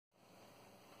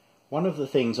One of the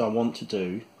things I want to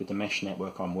do with the mesh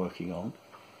network I'm working on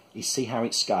is see how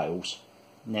it scales.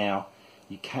 Now,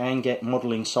 you can get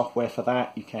modelling software for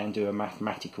that, you can do a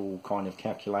mathematical kind of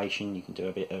calculation, you can do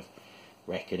a bit of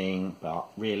reckoning, but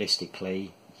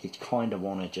realistically you kind of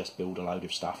want to just build a load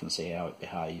of stuff and see how it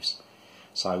behaves.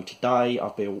 So today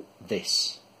I've built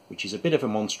this, which is a bit of a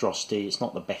monstrosity. It's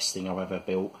not the best thing I've ever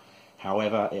built.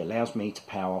 However, it allows me to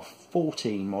power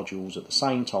 14 modules at the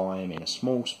same time in a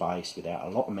small space without a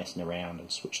lot of messing around,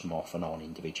 and switch them off and on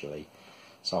individually.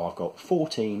 So I've got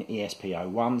 14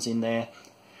 ESP-01s in there.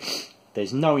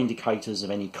 There's no indicators of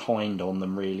any kind on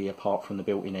them really, apart from the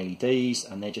built-in LEDs,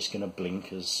 and they're just going to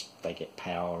blink as they get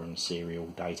power and serial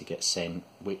data gets sent,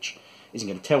 which isn't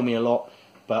going to tell me a lot,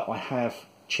 but I have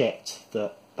checked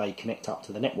that they connect up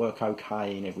to the network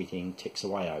okay and everything ticks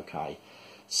away okay.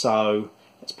 So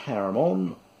let's power them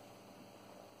on.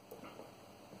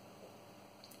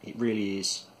 It really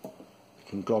is a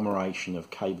conglomeration of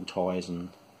cable ties and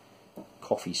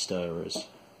coffee stirrers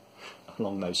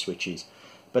along those switches,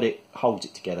 but it holds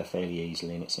it together fairly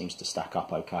easily and it seems to stack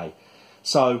up okay.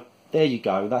 So there you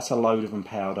go, that's a load of them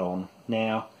powered on.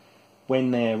 Now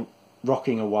when they're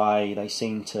rocking away they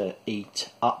seem to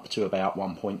eat up to about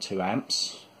 1.2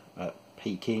 amps at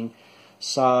peaking.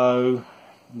 So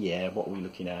yeah, what are we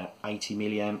looking at? 80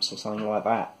 milliamps or something like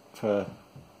that for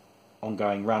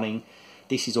ongoing running.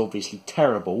 This is obviously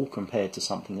terrible compared to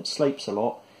something that sleeps a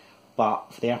lot,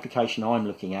 but for the application I'm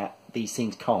looking at, these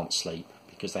things can't sleep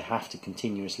because they have to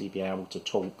continuously be able to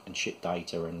talk and ship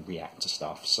data and react to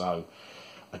stuff. So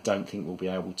I don't think we'll be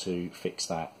able to fix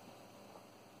that.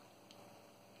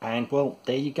 And well,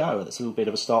 there you go. That's a little bit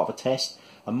of a start of a test.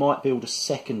 I might build a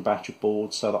second batch of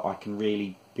boards so that I can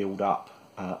really build up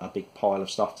a big pile of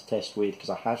stuff to test with,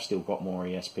 because I have still got more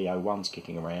ESP-01s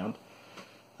kicking around.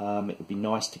 It would be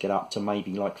nice to get up to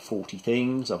maybe like 40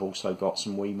 things. I've also got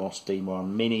some Wemos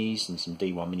D1 Minis and some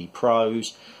D1 Mini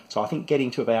Pros. So I think getting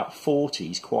to about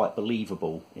 40 is quite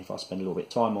believable if I spend a little bit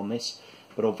of time on this.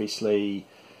 But obviously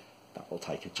that will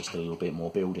take just a little bit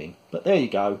more building. But there you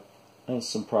go. There's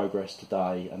some progress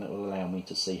today, and it will allow me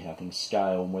to see how things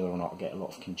scale and whether or not I get a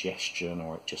lot of congestion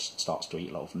or it just starts to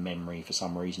eat a lot of memory for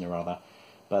some reason or other.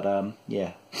 But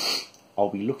yeah, I'll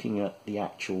be looking at the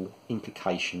actual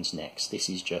implications next. This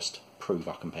is just prove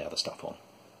I can power the stuff on.